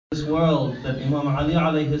world that Imam Ali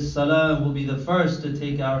alayhi salam will be the first to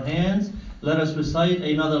take our hands, let us recite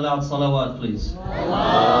another loud salawat, please.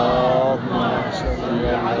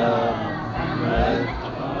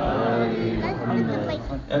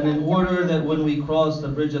 And in order that when we cross the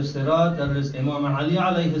bridge of Sirat, that is Imam Ali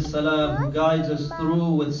alayhi salam who guides us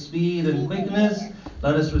through with speed and quickness,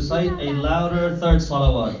 let us recite a louder third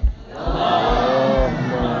salawat.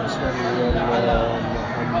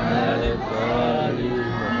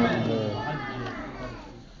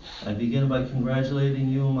 I begin by congratulating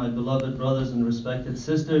you, my beloved brothers and respected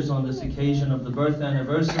sisters, on this occasion of the birth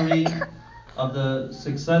anniversary of the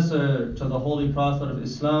successor to the Holy Prophet of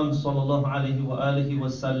Islam, sallallahu alaihi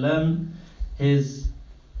wasallam, his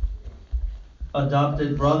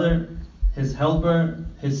adopted brother, his helper,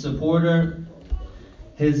 his supporter,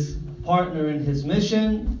 his partner in his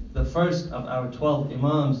mission, the first of our 12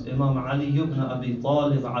 Imams, Imam Ali ibn Abi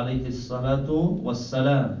Talib alayhi salatu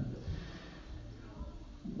wassalam.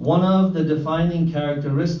 One of the defining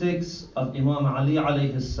characteristics of Imam Ali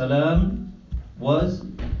alayhi salam was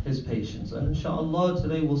his patience. And inshallah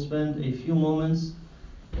today we'll spend a few moments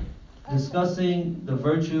discussing the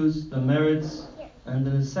virtues, the merits, and the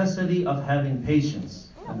necessity of having patience,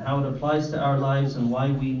 and how it applies to our lives, and why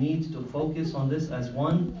we need to focus on this as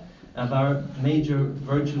one of our major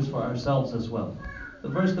virtues for ourselves as well. The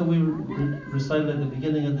verse that we recited at the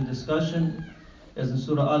beginning of the discussion is in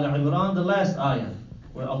Surah Al-Imran, the last ayah,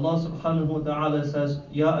 where Allah subhanahu wa ta'ala says,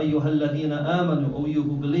 Ya ayyuhalladhina amanu, O you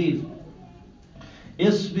who believe,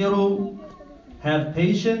 isbiru, have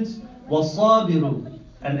patience, wasabiru,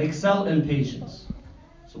 and excel in patience.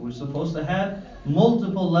 So we're supposed to have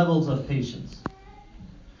multiple levels of patience.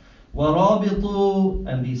 Warabitu,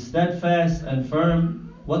 and be steadfast and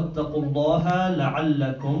firm. Wattaqullaha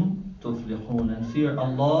la'allakum tuflihun, and fear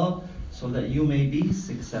Allah so that you may be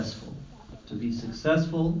successful. To be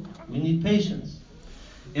successful, we need patience.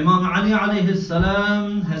 Imam Ali alayhi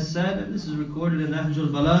salam has said, and this is recorded in Nahjul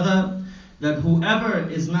Balagha, that whoever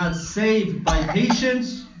is not saved by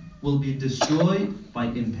patience will be destroyed by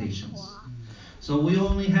impatience. So we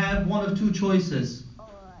only have one of two choices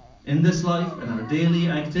in this life, in our daily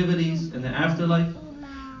activities, in the afterlife.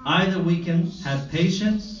 Either we can have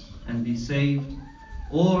patience and be saved,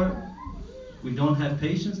 or we don't have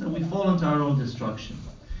patience and we fall into our own destruction.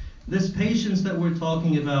 This patience that we're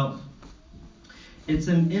talking about, it's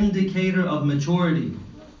an indicator of maturity.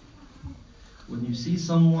 When you see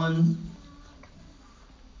someone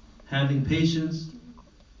having patience,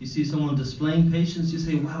 you see someone displaying patience, you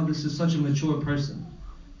say, wow, this is such a mature person.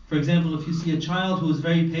 For example, if you see a child who is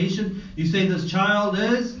very patient, you say this child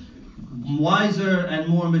is wiser and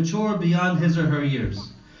more mature beyond his or her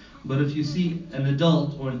years. But if you see an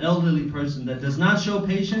adult or an elderly person that does not show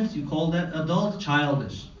patience, you call that adult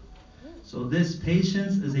childish. So this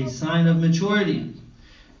patience is a sign of maturity.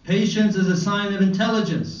 Patience is a sign of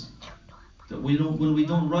intelligence. That when we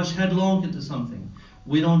don't rush headlong into something.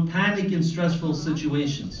 We don't panic in stressful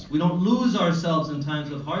situations. We don't lose ourselves in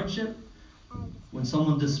times of hardship. When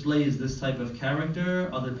someone displays this type of character,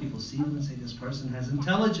 other people see them and say, this person has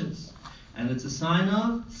intelligence. And it's a sign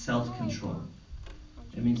of self-control.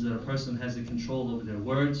 It means that a person has a control over their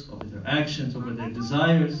words, over their actions, over their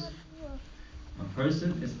desires. A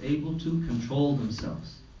person is able to control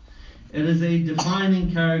themselves. It is a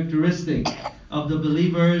defining characteristic of the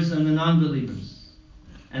believers and the non-believers.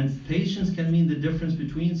 And patience can mean the difference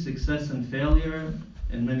between success and failure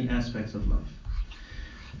in many aspects of life.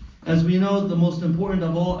 As we know, the most important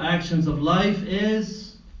of all actions of life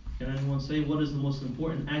is, can anyone say what is the most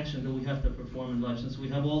important action that we have to perform in life? Since we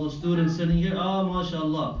have all the students sitting here,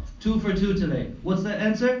 mashallah, 2 for 2 today. What's the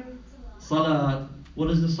answer? Salat.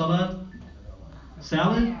 What is the salat?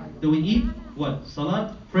 Salad? Do we eat? What?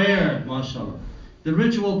 Salat? Prayer, mashallah. The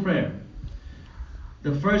ritual prayer.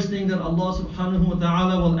 The first thing that Allah subhanahu wa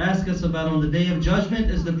ta'ala will ask us about on the day of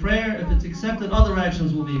judgment is the prayer. If it's accepted, other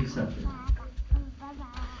actions will be accepted.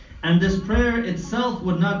 And this prayer itself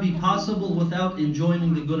would not be possible without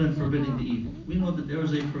enjoining the good and forbidding the evil. We know that there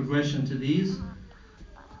is a progression to these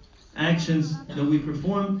actions that we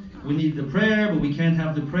perform. We need the prayer, but we can't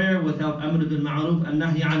have the prayer without amr bil ma'ruf and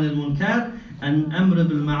nahy anil munkar. And amr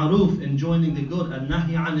bil ma'ruf, enjoining the good, and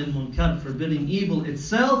nahy anil munkar, forbidding evil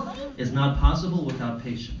itself, is not possible without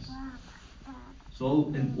patience.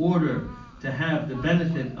 So in order to have the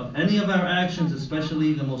benefit of any of our actions,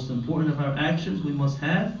 especially the most important of our actions, we must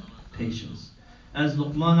have patience. As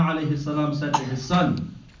Luqman alayhi salam said to his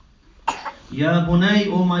son, Ya bunay,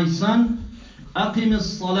 O my son, aqim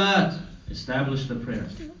as-salat, establish the prayer.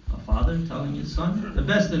 A father telling his son the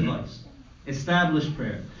best advice, establish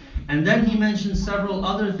prayer. And then he mentions several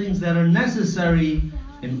other things that are necessary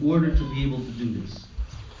in order to be able to do this.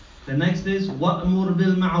 The next is وَأْمُرْ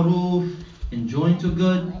بِالْمَعْرُوفِ, enjoin to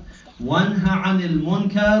good, وَانْهَ عَنِ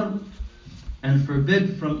الْمُنْكَرِ, and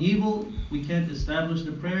forbid from evil. We can't establish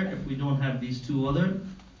the prayer if we don't have these two other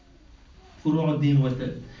furu'uddin with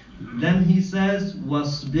it. Then he says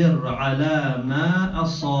وَاصْبِرْ عَلَى مَا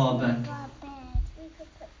أَصَابَكَ,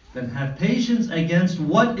 then have patience against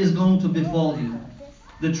what is going to befall you,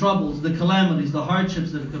 the troubles, the calamities, the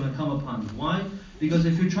hardships that are going to come upon you. Why? Because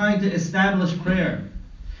if you're trying to establish prayer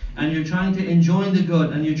and you're trying to enjoin the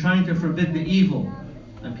good and you're trying to forbid the evil,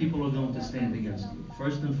 then people are going to stand against you.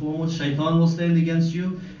 First and foremost, shaitan will stand against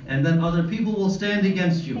you, and then other people will stand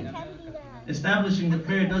against you. Establishing the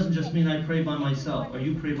prayer doesn't just mean I pray by myself or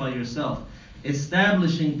you pray by yourself.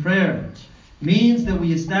 Establishing prayer means that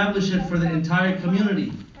we establish it for the entire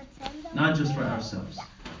community, not just for ourselves.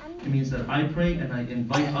 It means that I pray and I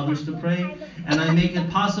invite others to pray, and I make it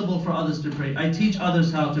possible for others to pray. I teach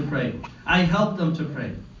others how to pray. I help them to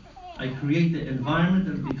pray. I create the environment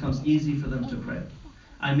that it becomes easy for them to pray.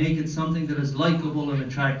 I make it something that is likable and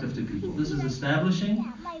attractive to people. This is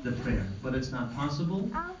establishing the prayer. But it's not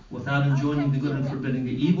possible without enjoining the good and forbidding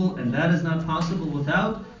the evil, and that is not possible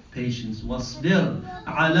without patience. وَاصْبِرْ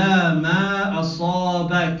عَلَى مَا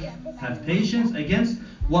أَصَابَكَ, have patience against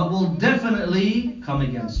what will definitely come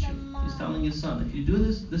against you. He's telling his son, if you do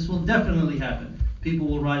this, this will definitely happen. People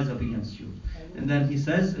will rise up against you. And then he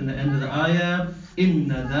says in the end of the ayah, إِنَّ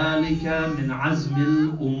ذَلِكَ مِنْ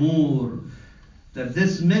عَزْمِ الْأُمُورِ, that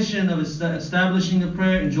this mission of establishing the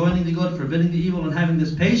prayer, enjoining the good, forbidding the evil, and having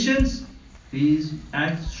this patience, these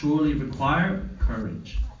acts surely require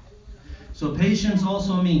courage. So patience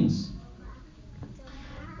also means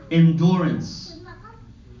endurance.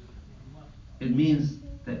 It means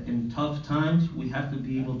that in tough times we have to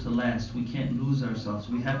be able to last. We can't lose ourselves.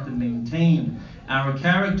 We have to maintain our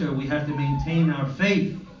character. We have to maintain our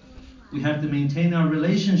faith. We have to maintain our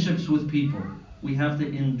relationships with people. We have to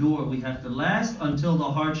endure. We have to last until the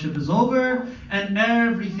hardship is over and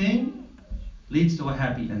everything leads to a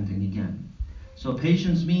happy ending again. So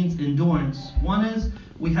patience means endurance. One is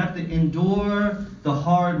we have to endure the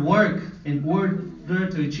hard work in order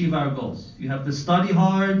to achieve our goals. You have to study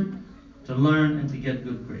hard to learn and to get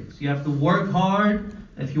good grades. You have to work hard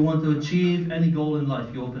if you want to achieve any goal in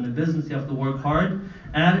life. You open a business, you have to work hard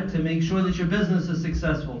at it to make sure that your business is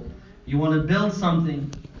successful. You want to build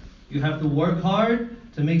something, you have to work hard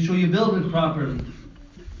to make sure you build it properly.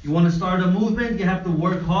 You want to start a movement, you have to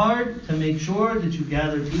work hard to make sure that you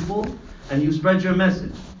gather people and you spread your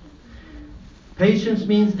message. Patience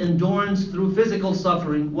means endurance through physical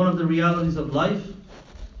suffering. One of the realities of life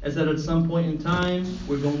is that at some point in time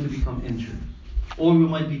we're going to become injured, or we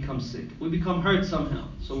might become sick. We become hurt somehow.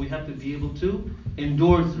 So we have to be able to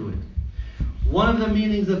endure through it. One of the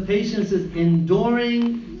meanings of patience is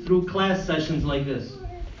enduring through class sessions like this.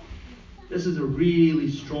 This is a really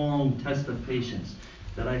strong test of patience,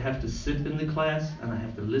 that I have to sit in the class and I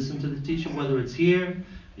have to listen to the teacher, whether it's here,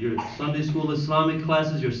 your Sunday school Islamic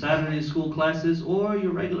classes, your Saturday school classes, or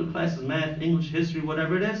your regular classes, math, English, history,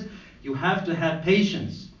 whatever it is. You have to have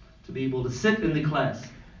patience to be able to sit in the class,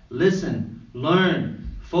 listen,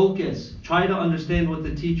 learn, focus, try to understand what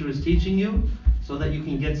the teacher is teaching you so that you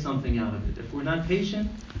can get something out of it. If we're not patient,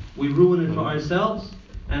 we ruin it for ourselves,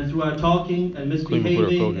 and through our talking and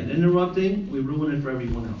misbehaving and interrupting, we ruin it for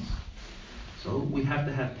everyone else. So we have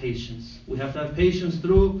to have patience. We have to have patience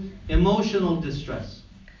through emotional distress.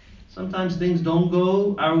 Sometimes things don't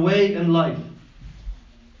go our way in life.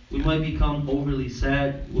 We might become overly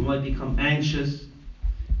sad. We might become anxious.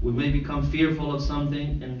 We may become fearful of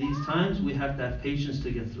something. In these times, we have to have patience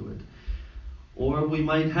to get through it. Or we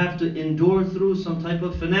might have to endure through some type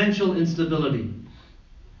of financial instability.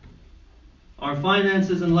 Our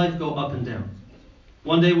finances in life go up and down.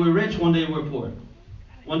 One day we're rich, one day we're poor.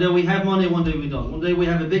 One day we have money, one day we don't. One day we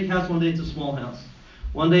have a big house, one day it's a small house.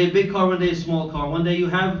 One day a big car, one day a small car. One day you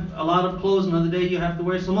have a lot of clothes, another day you have to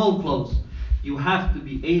wear some old clothes. You have to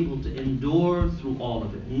be able to endure through all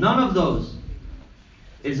of it. None of those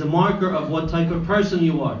is a marker of what type of person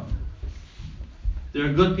you are. There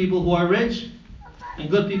are good people who are rich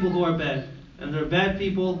and good people who are bad. And there are bad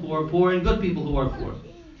people who are poor and good people who are poor.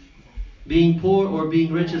 Being poor or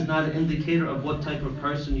being rich is not an indicator of what type of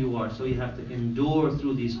person you are. So you have to endure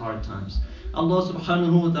through these hard times. Allah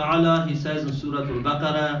subhanahu wa ta'ala, He says in Surah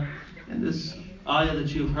Al-Baqarah, in this ayah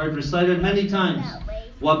that you've heard recited many times,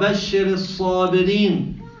 وَبَشِّرِ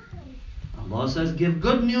الصَّابِرِينَ. Allah says, give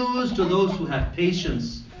good news to those who have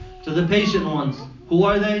patience, to the patient ones. Who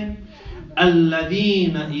are they?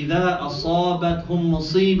 الَّذِينَ إِذَا أَصَابَتْهُمْ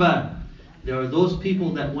مُصِيبَةٌ. There are those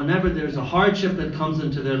people that whenever there's a hardship that comes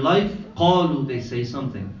into their life, قالوا, they say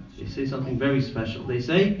something. They say something very special. They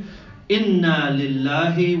say, Inna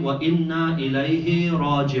lillahi wa inna ilayhi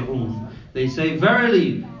raji'un. They say,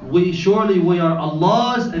 verily, surely we are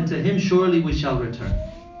Allah's, and to Him surely we shall return.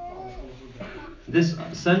 This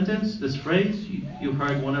sentence, this phrase, you've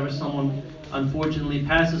heard whenever someone unfortunately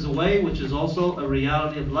passes away, which is also a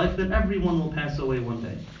reality of life, that everyone will pass away one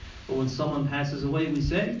day. But when someone passes away, we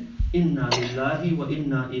say, Inna lillahi wa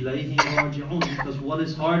inna ilayhi raji'un. Because what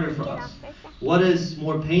is harder for us? What is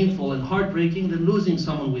more painful and heartbreaking than losing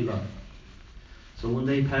someone we love? So when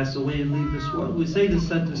they pass away and leave this world, we say this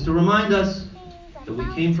sentence to remind us that we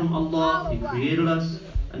came from Allah, He created us,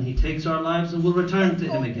 and He takes our lives and will return to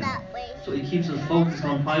Him again. So He keeps us focused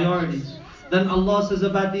on priorities. Then Allah says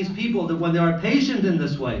about these people that when they are patient in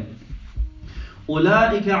this way,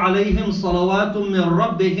 أُولَٰئِكَ عَلَيْهِمْ صَلَوَاتٌ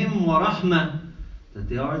مِّن رَبِّهِمْ وَرَحْمَةٌ, that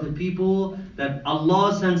they are the people that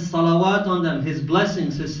Allah sends salawat on them, His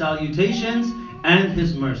blessings, His salutations, and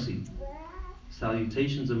His mercy.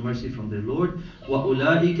 Salutations and mercy from their Lord.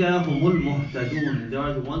 وَأُولَٰئِكَ هُمُ الْمُهْتَدُونَ, they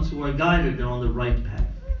are the ones who are guided, they're on the right path.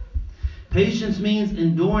 Patience means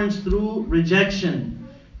endurance through rejection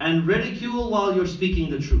and ridicule while you're speaking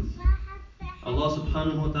the truth. Allah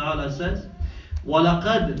subhanahu wa ta'ala says,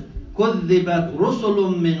 وَلَقَدْ كُذِّبَتْ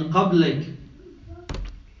رُسُلٌ مِّن قَبْلِكَ.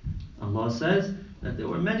 Allah says that there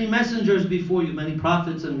were many messengers before you, many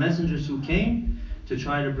prophets and messengers who came to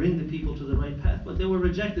try to bring the people to the right path, but they were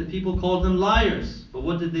rejected. People called them liars. But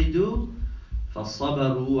what did they do?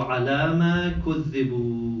 فَصَبَرُوا عَلَى مَا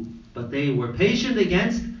كُذِّبُوا. But they were patient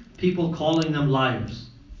against people calling them liars.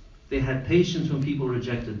 They had patience when people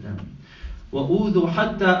rejected them. وَأُوذُوا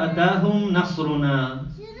حَتَّى أَتَاهُمْ نَصْرُنَا.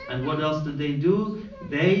 And what else did they do?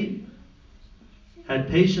 They had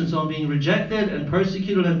patience on being rejected and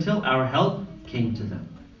persecuted until our help came to them.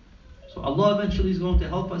 So Allah eventually is going to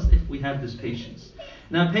help us if we have this patience.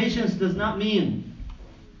 Now, patience does not mean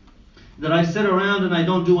that I sit around and I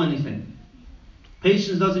don't do anything.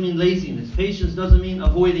 Patience doesn't mean laziness. Patience doesn't mean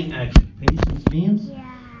avoiding action. Patience means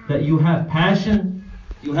that you have passion,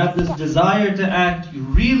 you have this desire to act, you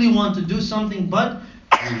really want to do something, but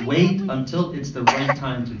you wait until it's the right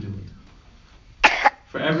time to do it.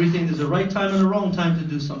 For everything, there's a right time and a wrong time to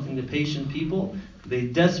do something. The patient people, they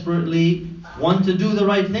desperately want to do the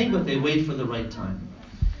right thing, but they wait for the right time.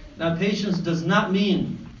 Now, patience does not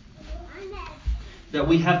mean that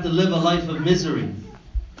we have to live a life of misery.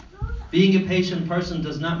 Being a patient person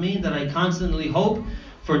does not mean that I constantly hope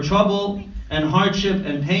for trouble and hardship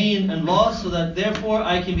and pain and loss so that therefore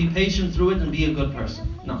I can be patient through it and be a good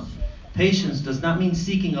person. No. Patience does not mean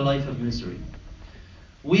seeking a life of misery.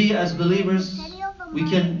 We as believers, we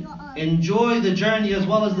can enjoy the journey as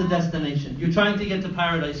well as the destination. You're trying to get to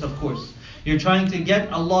paradise, of course. You're trying to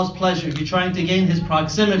get Allah's pleasure. You're trying to gain His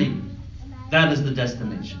proximity. That is the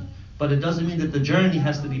destination. But it doesn't mean that the journey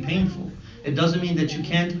has to be painful. It doesn't mean that you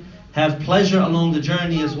can't have pleasure along the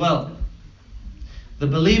journey as well. The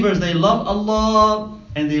believers, they love Allah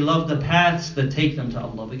and they love the paths that take them to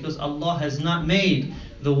Allah, because Allah has not made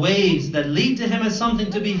the ways that lead to Him as something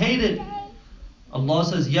to be hated. Allah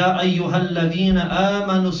says, Ya ayyuhal ladhina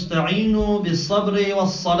amanu ista'inu bis-sabri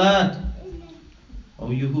was-salat. O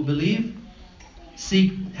you who believe,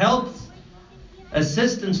 seek help,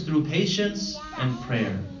 assistance through patience and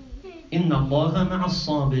prayer. Inna Allaha ma'as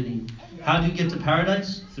sabirin. How do you get to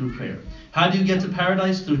paradise? Through prayer. How do you get to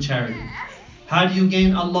paradise? Through charity. How do you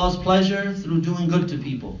gain Allah's pleasure? Through doing good to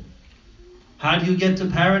people. How do you get to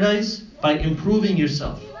paradise? By improving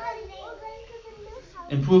yourself.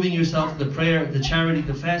 Improving yourself, the prayer, the charity,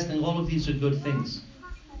 the fasting, all of these are good things.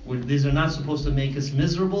 These are not supposed to make us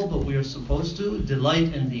miserable, but we are supposed to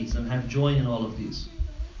delight in these and have joy in all of these.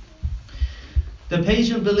 The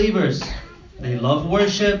patient believers, they love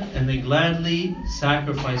worship and they gladly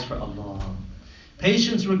sacrifice for Allah.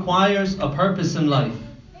 Patience requires a purpose in life.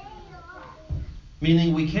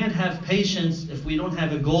 Meaning we can't have patience if we don't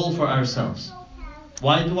have a goal for ourselves.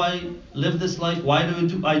 Why do I live this life? Why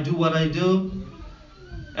do I do what I do?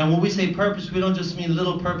 And when we say purpose, we don't just mean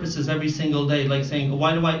little purposes every single day, like saying,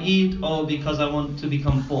 why do I eat? Oh, because I want to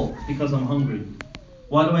become full, because I'm hungry.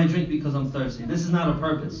 Why do I drink? Because I'm thirsty. This is not a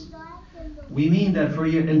purpose. We mean that for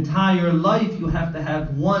your entire life, you have to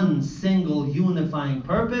have one single unifying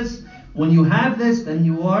purpose. When you have this, then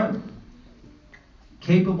you are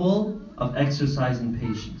capable of exercising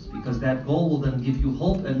patience, because that goal will then give you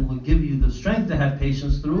hope and will give you the strength to have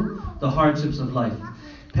patience through the hardships of life.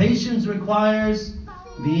 Patience requires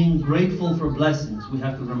being grateful for blessings. We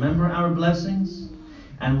have to remember our blessings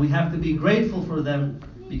and we have to be grateful for them,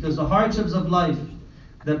 because the hardships of life,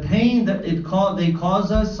 the pain that they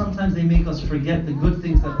cause us, sometimes they make us forget the good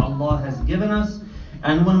things that Allah has given us.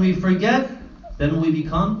 And when we forget, then we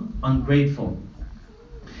become ungrateful.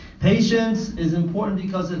 Patience is important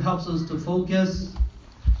because it helps us to focus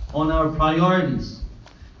on our priorities,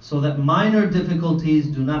 so that minor difficulties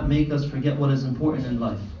do not make us forget what is important in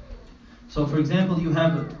life. So for example, you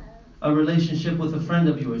have a relationship with a friend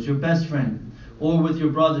of yours, your best friend, or with your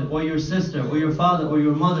brother, or your sister, or your father, or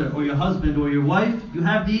your mother, or your husband, or your wife. You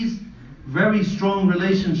have these very strong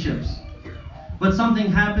relationships. But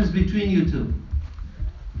something happens between you two.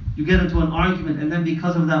 You get into an argument, and then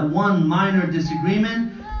because of that one minor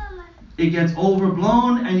disagreement, it gets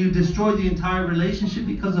overblown, and you destroy the entire relationship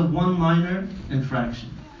because of one minor infraction.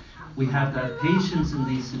 We have to have patience in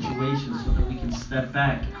these situations so that we can step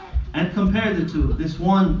back and compare the two. This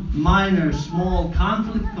one minor, small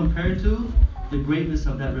conflict compared to the greatness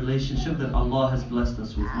of that relationship that Allah has blessed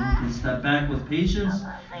us with. When we can step back with patience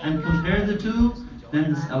and compare the two,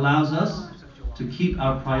 then this allows us to keep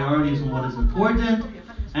our priorities on what is important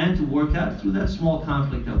and to work out through that small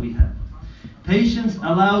conflict that we have. Patience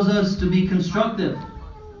allows us to be constructive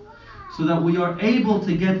so that we are able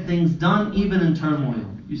to get things done even in turmoil.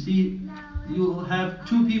 You see, you'll have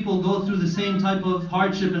two people go through the same type of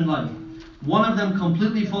hardship in life. One of them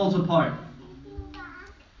completely falls apart.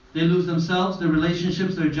 They lose themselves, their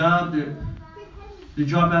relationships, their job, they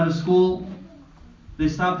drop out of school, they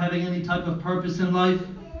stop having any type of purpose in life.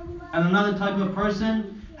 And another type of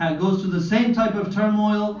person goes through the same type of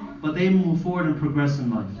turmoil, but they move forward and progress in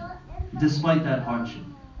life, despite that hardship.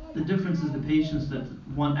 The difference is the patience that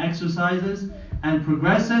one exercises and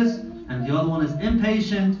progresses, and the other one is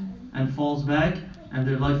impatient and falls back, and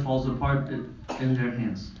their life falls apart in their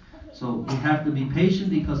hands. So we have to be patient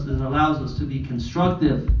because it allows us to be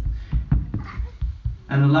constructive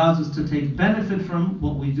and allows us to take benefit from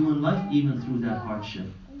what we do in life, even through that hardship.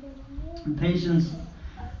 And patience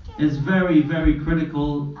is very, very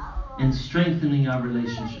critical in strengthening our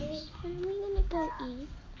relationships.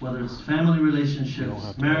 Whether it's family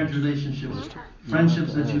relationships, marriage relationships,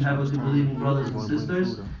 friendships that you have with your believing brothers and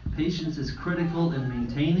sisters, patience is critical in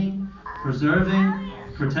maintaining, preserving,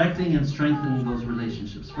 protecting, and strengthening those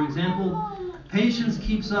relationships. For example, patience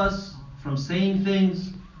keeps us from saying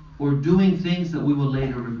things or doing things that we will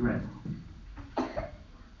later regret.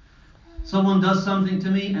 Someone does something to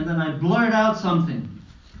me and then I blurt out something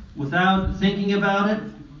without thinking about it,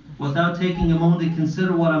 without taking a moment to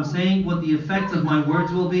consider what I'm saying, what the effects of my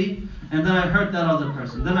words will be, and then I hurt that other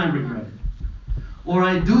person, then I regret it. Or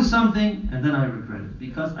I do something and then I regret it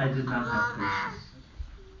because I did not have patience.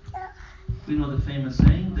 We know the famous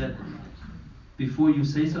saying that before you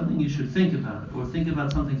say something, you should think about it, or think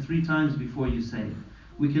about something 3 times before you say it.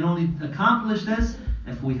 We can only accomplish this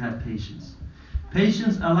if we have patience.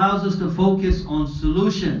 Patience allows us to focus on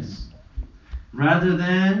solutions rather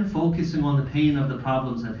than focusing on the pain of the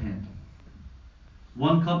problems at hand.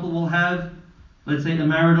 One couple will have, let's say, a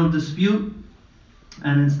marital dispute,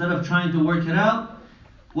 and instead of trying to work it out,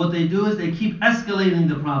 what they do is they keep escalating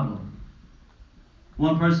the problem.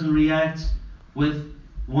 One person reacts with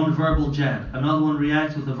one verbal jab, another one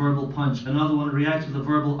reacts with a verbal punch, another one reacts with a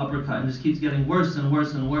verbal uppercut, and just keeps getting worse and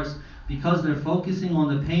worse and worse because they're focusing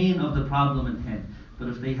on the pain of the problem at hand. But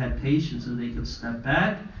if they had patience and they could step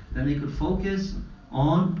back, then they could focus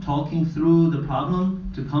on talking through the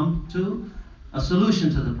problem to come to a solution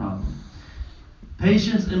to the problem.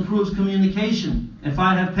 Patience improves communication. If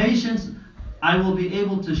I have patience, I will be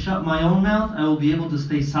able to shut my own mouth, I will be able to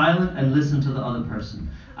stay silent and listen to the other person.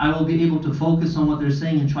 I will be able to focus on what they're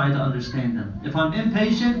saying and try to understand them. If I'm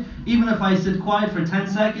impatient, even if I sit quiet for 10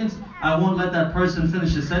 seconds, I won't let that person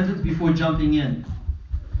finish a sentence before jumping in.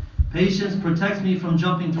 Patience protects me from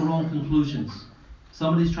jumping to wrong conclusions.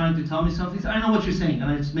 Somebody's trying to tell me something, I know what you're saying, and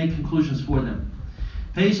I just make conclusions for them.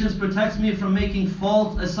 Patience protects me from making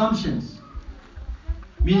false assumptions.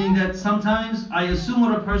 Meaning that sometimes I assume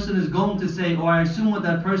what a person is going to say, or I assume what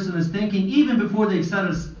that person is thinking, even before they've said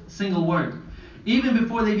a single word. Even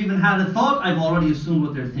before they've even had a thought, I've already assumed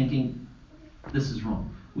what they're thinking. This is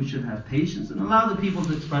wrong. We should have patience and allow the people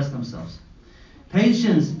to express themselves.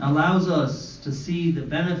 Patience allows us to see the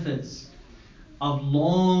benefits of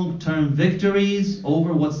long-term victories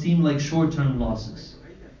over what seem like short-term losses.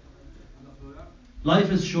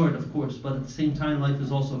 Life is short, of course, but at the same time, life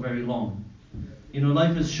is also very long.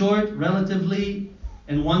 Life is short, relatively,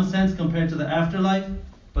 in one sense, compared to the afterlife,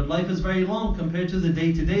 but life is very long compared to the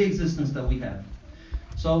day-to-day existence that we have.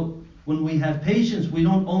 So, when we have patience, we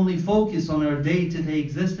don't only focus on our day-to-day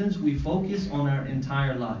existence, we focus on our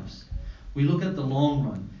entire lives. We look at the long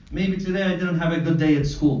run. Maybe today I didn't have a good day at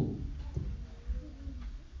school.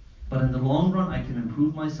 But in the long run, I can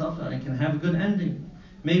improve myself and I can have a good ending.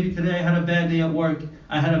 Maybe today I had a bad day at work.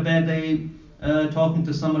 I had a bad day talking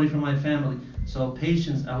to somebody from my family. So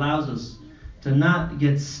patience allows us to not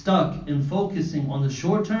get stuck in focusing on the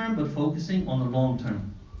short term, but focusing on the long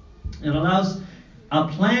term. It allows a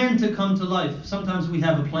plan to come to life. Sometimes we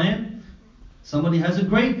have a plan. Somebody has a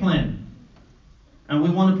great plan. And we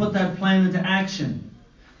want to put that plan into action.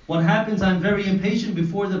 What happens, I'm very impatient.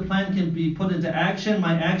 Before the plan can be put into action,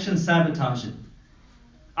 my actions sabotage it.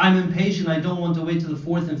 I'm impatient. I don't want to wait to the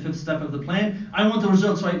fourth and fifth step of the plan. I want the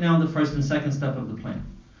results right now in the first and second step of the plan.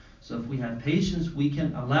 So if we have patience, we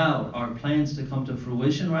can allow our plans to come to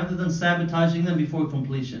fruition rather than sabotaging them before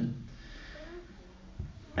completion.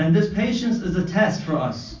 And this patience is a test for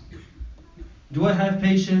us. Do I have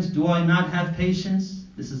patience? Do I not have patience?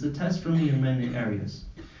 This is a test for me in many areas.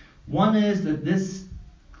 One is that this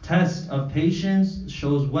test of patience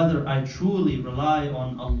shows whether I truly rely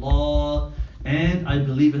on Allah and I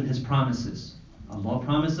believe in His promises. Allah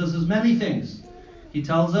promises us many things. He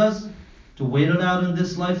tells us to wait it out in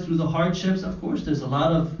this life through the hardships. Of course, there's a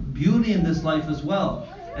lot of beauty in this life as well.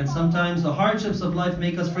 And sometimes the hardships of life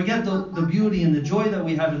make us forget the beauty and the joy that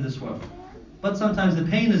we have in this world. But sometimes the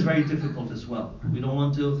pain is very difficult as well. We don't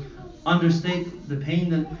want to understate the pain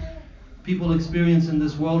that people experience in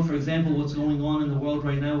this world. For example, what's going on in the world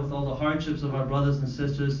right now with all the hardships of our brothers and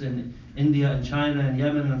sisters in India and China and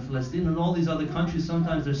Yemen and Palestine and all these other countries.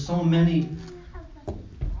 Sometimes there's so many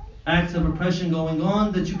acts of oppression going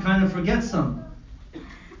on that you kind of forget some.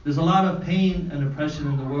 There's a lot of pain and oppression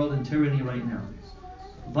in the world and tyranny right now.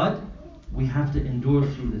 But we have to endure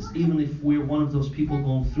through this, even if we're one of those people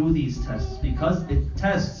going through these tests, because it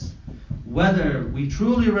tests whether we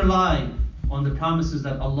truly rely on the promises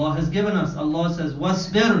that Allah has given us. Allah says,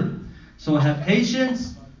 "Wasbir." So have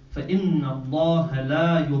patience. فَإِنَّ اللَّهَ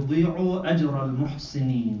لَا يُضِيعُ أَجْرَ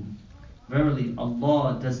الْمُحْسِنِينَ. Verily,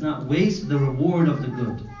 Allah does not waste the reward of the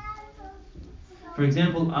good. For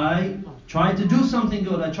example, I tried to do something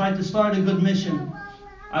good. I tried to start a good mission.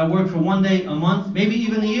 I work for one day, a month, maybe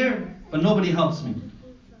even a year, but nobody helps me.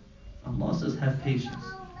 Allah says, have patience.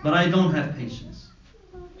 But I don't have patience.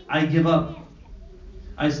 I give up.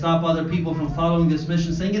 I stop other people from following this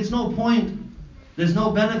mission, saying it's no point. There's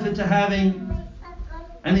no benefit to having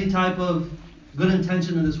any type of good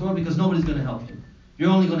intention in this world because nobody's going to help you.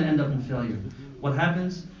 You're only going to end up in failure. What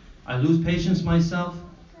happens? I lose patience myself.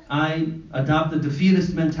 I adopt the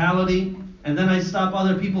defeatist mentality. And then I stop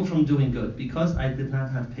other people from doing good because I did not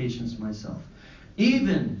have patience myself.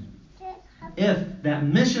 Even if that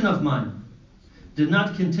mission of mine did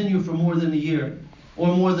not continue for more than a year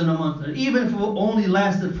or more than a month, or even if it only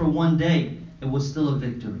lasted for one day, it was still a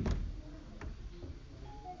victory.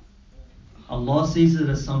 Allah sees it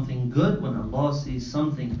as something good. When Allah sees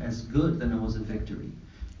something as good, then it was a victory.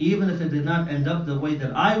 Even if it did not end up the way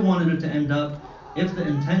that I wanted it to end up, if the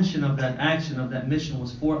intention of that action, of that mission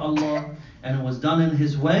was for Allah, and it was done in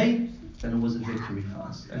His way, then it was a victory for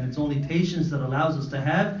us. And it's only patience that allows us to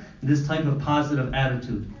have this type of positive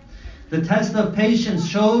attitude. The test of patience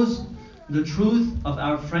shows the truth of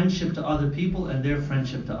our friendship to other people and their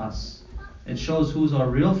friendship to us. It shows who's our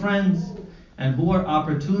real friends and who are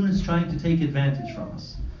opportunists trying to take advantage from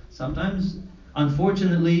us. Sometimes,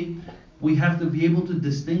 unfortunately, we have to be able to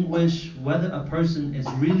distinguish whether a person is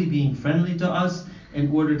really being friendly to us in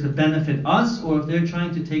order to benefit us, or if they're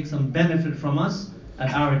trying to take some benefit from us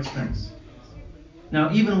at our expense.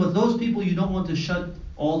 Now, even with those people, you don't want to shut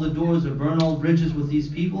all the doors or burn all bridges with these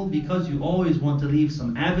people, because you always want to leave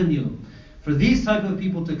some avenue for these type of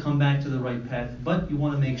people to come back to the right path. But you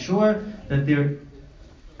want to make sure that their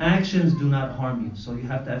actions do not harm you. So you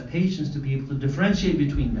have to have patience to be able to differentiate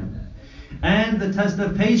between them. And the test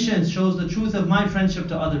of patience shows the truth of my friendship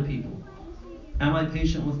to other people. Am I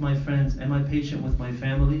patient with my friends? Am I patient with my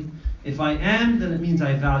family? If I am, then it means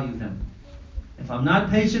I value them. If I'm not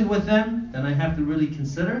patient with them, then I have to really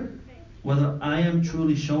consider whether I am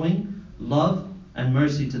truly showing love and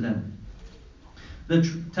mercy to them. The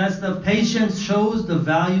test of patience shows the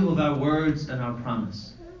value of our words and our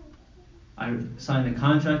promise. I sign a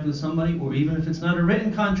contract with somebody, or even if it's not a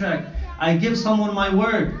written contract, I give someone my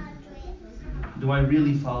word. Do I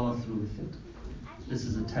really follow through with it? This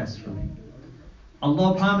is a test for me.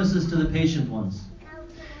 Allah promises to the patient ones,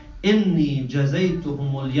 إِنِّي جَزَيْتُهُمُ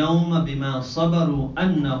الْيَوْمَ بِمَا صَبَرُوا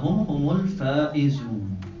أَنَّهُمْ هُمُ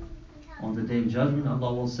الْفَائِزُونَ. On the Day of Judgment,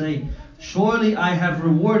 Allah will say, surely I have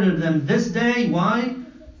rewarded them this day. Why?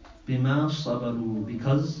 بِمَا صَبَرُوا.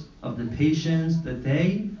 Because of the patience that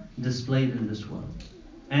they displayed in this world.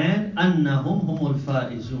 And أَنَّهُمْ هُمُ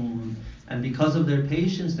الْفَائِزُونَ. And because of their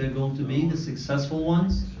patience, they're going to be the successful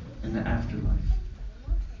ones in the afterlife.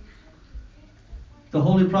 The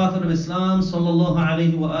Holy Prophet of Islam sallallahu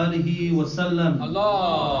alayhi wa alihi wa sallam.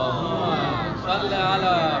 Allahumma salli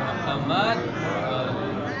ala Muhammad.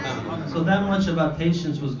 So that much about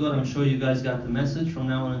patience was good. I'm sure you guys got the message. From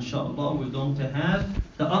now on, inshallah, we're going to have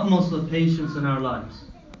the utmost of patience in our lives.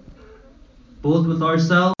 Both with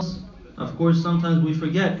ourselves. Of course, sometimes we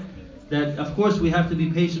forget that, of course, we have to be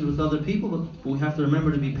patient with other people, but we have to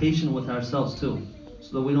remember to be patient with ourselves too.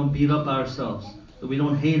 So that we don't beat up ourselves, that we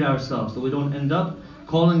don't hate ourselves, that we don't end up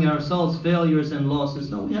calling ourselves failures and losses.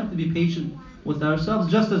 No, we have to be patient with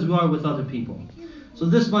ourselves just as we are with other people. So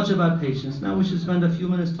this much about patience. Now we should spend a few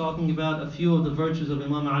minutes talking about a few of the virtues of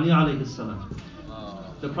Imam Ali alayhi salam.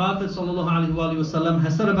 The Prophet sallallahu alayhi wa sallam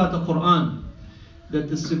has said about the Quran that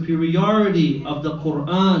the superiority of the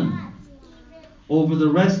Quran over the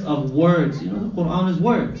rest of words, you know, the Quran is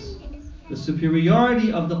words. The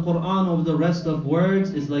superiority of the Quran over the rest of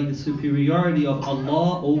words is like the superiority of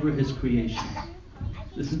Allah over His creations.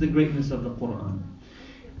 This is the greatness of the Quran.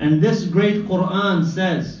 And this great Quran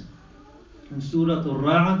says, in Surah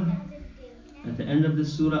Al-Ra'd, at the end of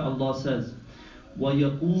this surah, Allah says,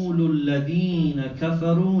 وَيَقُولُ الَّذِينَ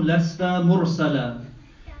كَفَرُوا لَسْتَ مُرْسَلًا.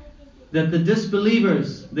 That the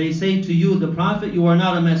disbelievers, they say to you, the Prophet, you are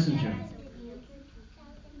not a messenger.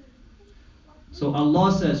 So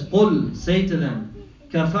Allah says, قُلْ, say to them,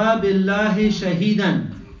 كَفَى بِاللَّهِ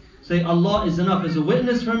شَهِيدًا. Say, Allah is enough as a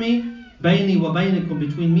witness for me, بَيْنِي وَبَيْنِكُمْ,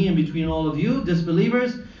 between me and between all of you,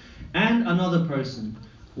 disbelievers, and another person.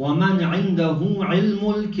 وَمَنْ عِنْدَهُ عِلْمُ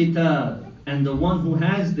الْكِتَابِ. And the one who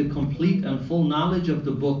has the complete and full knowledge of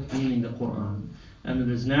the book, meaning the Quran. And it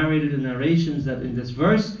is narrated in narrations that in this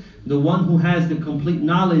verse, the one who has the complete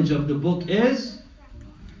knowledge of the book is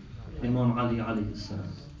Imam Ali alayhi salam.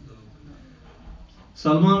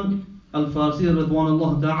 Salman al-Farsi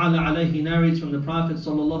radwanallahu ta'ala alayhi narrates from the Prophet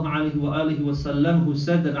sallallahu alayhi wa alihi wa sallam, who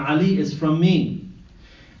said that Ali is from me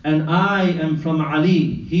and I am from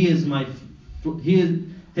Ali. His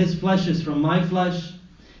flesh is from my flesh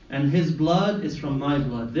and his blood is from my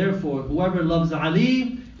blood. Therefore, whoever loves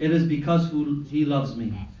Ali, it is because he loves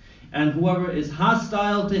me. And whoever is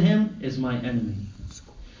hostile to him is my enemy.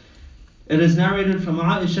 It is narrated from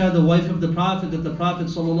Aisha, the wife of the Prophet, that the Prophet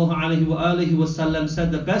ﷺ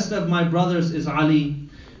said, the best of my brothers is Ali,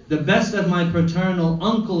 the best of my paternal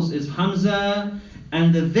uncles is Hamza,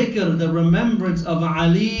 and the dhikr, the remembrance of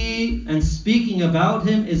Ali and speaking about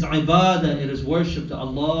him is ibadah, it is worship to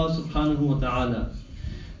Allah subhanahu wa ta'ala.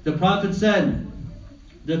 The Prophet said,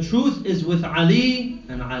 the truth is with Ali,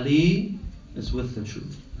 and Ali is with the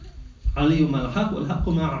truth. Ali ma'al haqq wal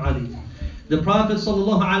haqqu ma'a Ali. The Prophet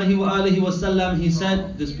ﷺ, he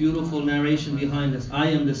said, this beautiful narration behind us, I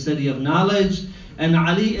am the city of knowledge, and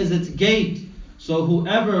Ali is its gate. So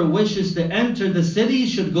whoever wishes to enter the city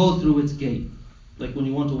should go through its gate. Like when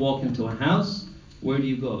you want to walk into a house, where do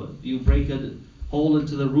you go? Do you break a hole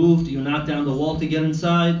into the roof? Do you knock down the wall to get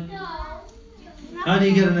inside? How do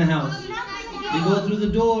you get in the house? You go through the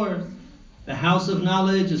door. The house of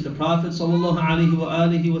knowledge is the Prophet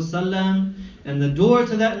ﷺ, and the door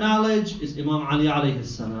to that knowledge is Imam Ali alayhi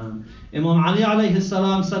salam. Imam Ali alayhi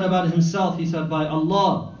salam said about himself, he said, by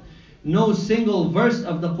Allah, no single verse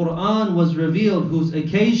of the Quran was revealed whose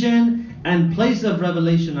occasion and place of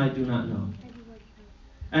revelation I do not know.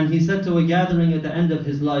 And he said to a gathering at the end of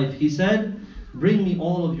his life, he said, bring me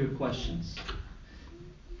all of your questions.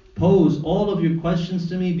 Pose all of your questions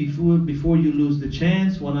to me before you lose the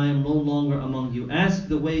chance when I am no longer among you. Ask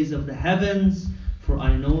the ways of the heavens, for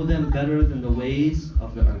I know them better than the ways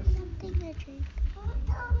of the earth.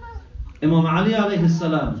 Imam Ali alayhi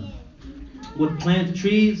salam would plant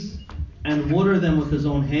trees and water them with his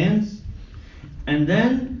own hands, and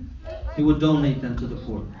then he would donate them to the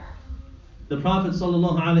poor. The Prophet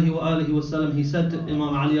sallallahu alayhi wa sallam, he said to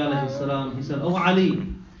Imam Ali alayhi salam, he said, "O Ali,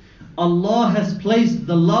 Allah has placed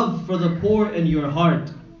the love for the poor in your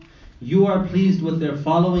heart. You are pleased with their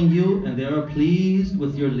following you, and they are pleased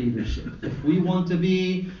with your leadership." If we want to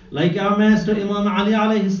be like our master Imam Ali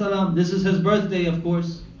alayhi salam, this is his birthday, of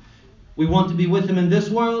course. We want to be with him in this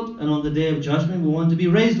world, and on the day of judgment, we want to be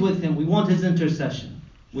raised with him. We want his intercession.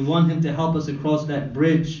 We want him to help us across that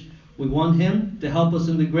bridge. We want him to help us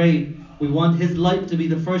in the grave. We want his light to be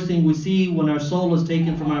the first thing we see when our soul is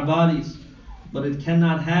taken from our bodies. But it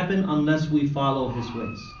cannot happen unless we follow his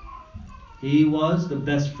ways. He was the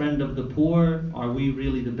best friend of the poor. Are we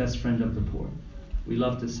really the best friend of the poor? We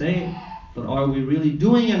love to say it, but are we really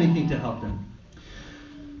doing anything to help them?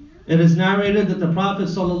 It is narrated that the Prophet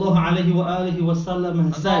sallallahu alaihi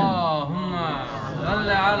wasallam has said,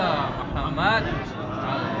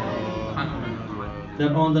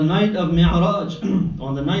 that on the night of Mi'raj,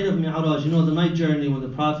 on the night of Mi'raj, you know the night journey where the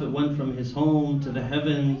Prophet went from his home to the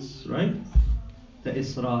heavens, right? The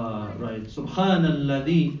Isra, right?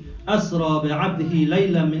 Subhanalladhi asra bi'abdihi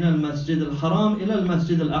layla min al-masjid al-haram ila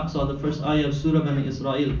al-masjid al-aqsa, the first ayah of Surah Bani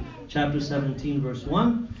Israel, chapter 17, verse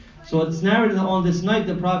 1. So it's narrated that on this night,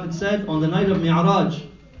 the Prophet said, on the night of Mi'raj,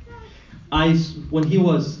 when he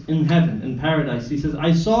was in heaven, in paradise, he says,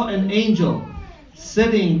 I saw an angel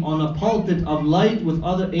sitting on a pulpit of light with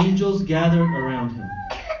other angels gathered around him.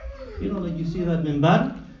 You know, like you see that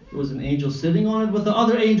minbar, there was an angel sitting on it with the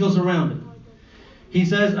other angels around it. He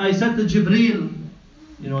says, I said to Jibreel,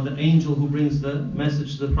 you know, the angel who brings the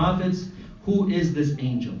message to the prophets, who is this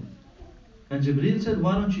angel? And Jibreel said,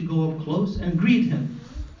 why don't you go up close and greet him?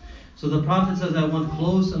 So the Prophet says, I went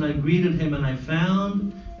close and I greeted him, and I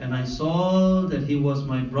found and I saw that he was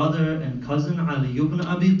my brother and cousin Ali ibn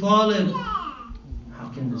Abi Talib. How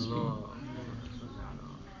can this be?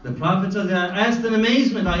 The Prophet says, I asked in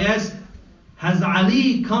amazement, I asked, has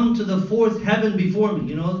Ali come to the fourth heaven before me?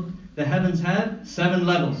 You know, the heavens had 7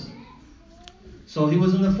 levels. So he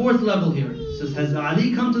was in the 4th level here. He says, has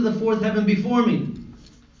Ali come to the 4th heaven before me?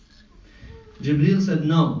 Jibreel said,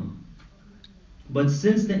 no. But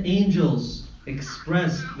since the angels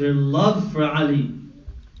expressed their love for Ali,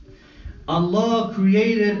 Allah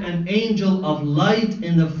created an angel of light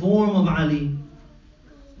in the form of Ali.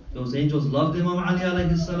 Those angels loved Imam Ali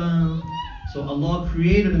alayhi salam. So Allah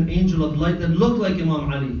created an angel of light that looked like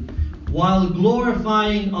Imam Ali. While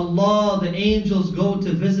glorifying Allah, the angels go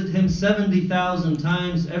to visit him 70,000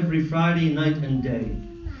 times every Friday night and day.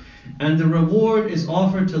 And the reward is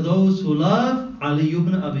offered to those who love Ali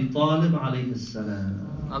ibn Abi Talib alayhi salam.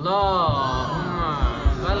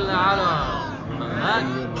 Allahumma salli ala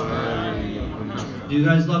Muhammad. Do you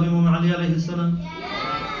guys love Imam Ali alayhi salam?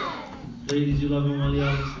 Ladies, you love Imam Ali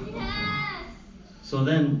alayhi salam? Okay. So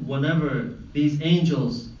then, whenever these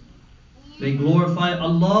angels, they glorify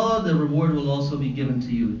Allah, the reward will also be given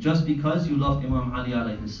to you, just because you love Imam Ali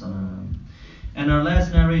alayhi salam. And our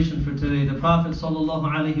last narration for today, the Prophet sallallahu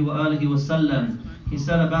alaihi wasallam, he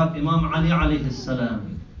said about Imam Ali alayhi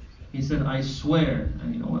salam, he said, I swear.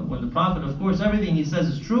 And you know, when the Prophet, of course, everything he says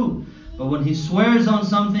is true, but when he swears on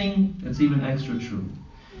something, it's even extra true.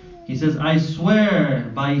 He says, I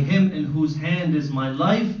swear by him in whose hand is my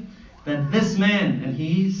life, that this man, and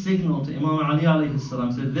he signaled to Imam Ali alayhi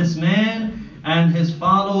salam, said, this man and his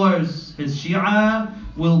followers, his Shia,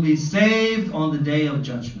 will be saved on the day of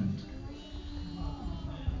judgment.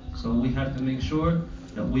 So we have to make sure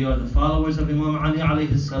that we are the followers of Imam Ali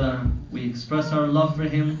alayhi salam. We express our love for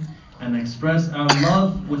him, and express our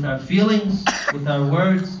love with our feelings, with our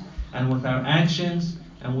words, and with our actions.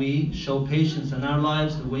 And we show patience in our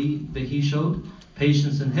lives the way that he showed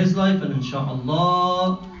patience in his life. And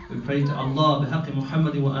inshaAllah, we pray to Allah bihaqi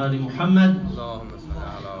Muhammad wa ali Muhammad,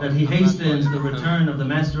 that he hastens the return of the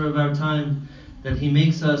master of our time, that he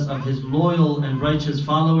makes us of his loyal and righteous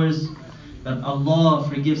followers, that Allah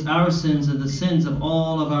forgives our sins and the sins of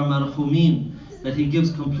all of our marhumeen, that he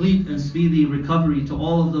gives complete and speedy recovery to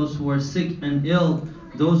all of those who are sick and ill,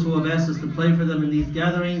 those who have asked us to pray for them in these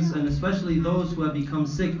gatherings, and especially those who have become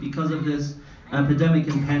sick because of this epidemic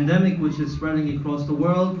and pandemic which is spreading across the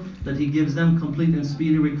world, that he gives them complete and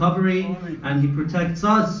speedy recovery, and he protects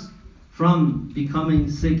us from becoming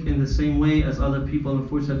sick in the same way as other people, of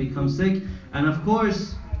course, have become sick. And of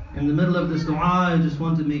course, in the middle of this dua, I just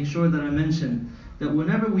want to make sure that I mention that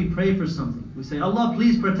whenever we pray for something, we say, Allah,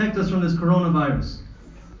 please protect us from this coronavirus.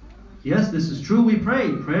 Yes, this is true, we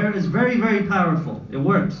pray. Prayer is very, very powerful. It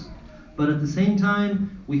works. But at the same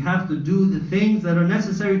time, we have to do the things that are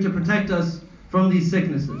necessary to protect us from these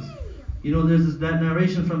sicknesses. You know, there's that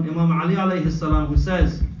narration from Imam Ali alayhi salam who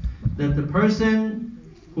says that the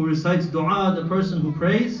person who recites dua, the person who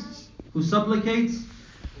prays, who supplicates,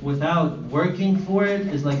 without working for it,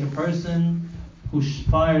 is like a person who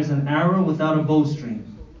fires an arrow without a bowstring.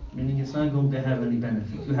 Meaning it's not going to have any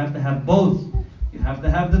benefit. You have to have both. You have to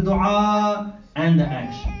have the dua and the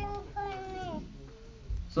action.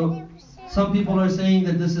 So some people are saying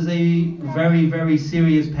that this is a very, very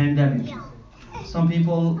serious pandemic. Some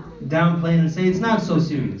people downplay it and say it's not so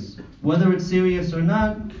serious. Whether it's serious or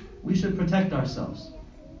not, we should protect ourselves.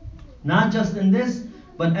 Not just in this,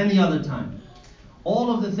 but any other time.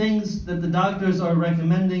 All of the things that the doctors are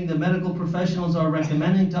recommending, the medical professionals are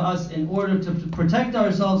recommending to us in order to protect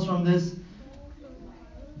ourselves from this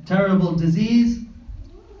terrible disease,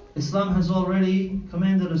 Islam has already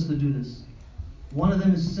commanded us to do this. One of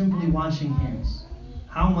them is simply washing hands.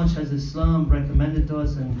 How much has Islam recommended to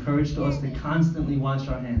us and encouraged to us to constantly wash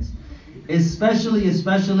our hands? Especially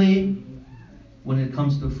when it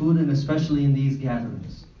comes to food, and especially in these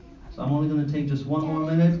gatherings. So I'm only going to take just one more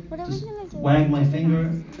minute, just wag my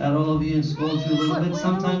finger at all of you and scold you a little bit.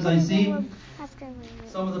 Sometimes I see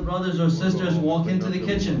some of the brothers or sisters walk into the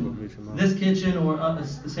kitchen. This kitchen, or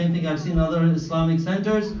the same thing I've seen in other Islamic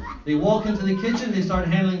centers. They walk into the kitchen, they start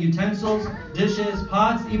handling utensils, dishes,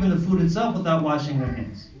 pots, even the food itself without washing their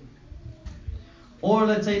hands. Or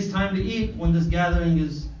let's say it's time to eat, when this gathering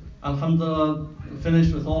is, alhamdulillah,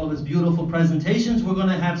 finished with all of its beautiful presentations, we're going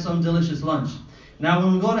to have some delicious lunch. Now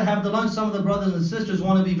when we go to have the lunch, some of the brothers and sisters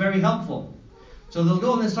want to be very helpful. So they'll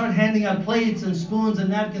go and they start handing out plates and spoons and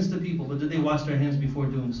napkins to people. But did they wash their hands before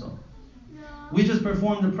doing so? We just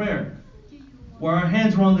performed a prayer where our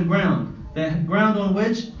hands were on the ground on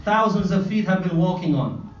which thousands of feet have been walking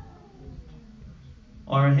on.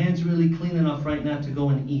 Are our hands really clean enough right now to go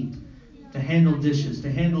and eat, to handle dishes,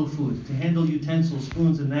 to handle food, to handle utensils,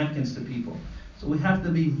 spoons and napkins to people? So we have to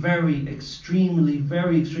be very extremely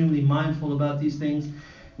mindful about these things.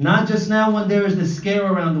 Not just now when there is this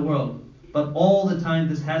scare around the world, but all the time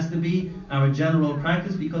this has to be our general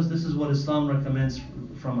practice, because this is what Islam recommends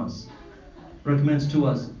to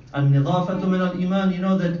us. An-nidafatu min al-iman, you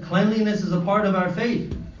know that cleanliness is a part of our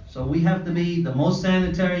faith. So we have to be the most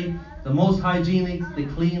sanitary, the most hygienic, the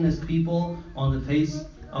cleanest people on the face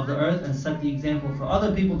of the earth, and set the example for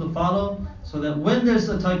other people to follow, so that when there's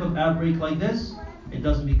a type of outbreak like this, it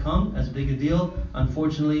doesn't become as big a deal,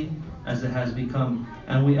 unfortunately, as it has become.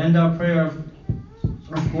 And we end our prayer,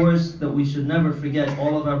 of course, that we should never forget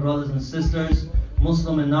all of our brothers and sisters,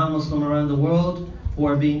 Muslim and non-Muslim around the world, who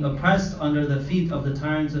are being oppressed under the feet of the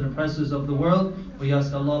tyrants and oppressors of the world. We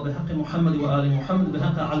ask Allah بحق Muhammad wa ali Muhammad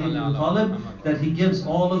بحق Ali ibn Abi Talib, that He gives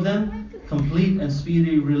all of them complete and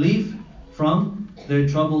speedy relief from their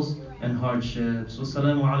troubles and hardships.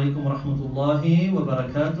 Wassalamu alaikum wa rahmatullahi wa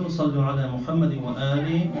barakatuh. Sallu ala Muhammad wa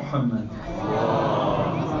ali Muhammad.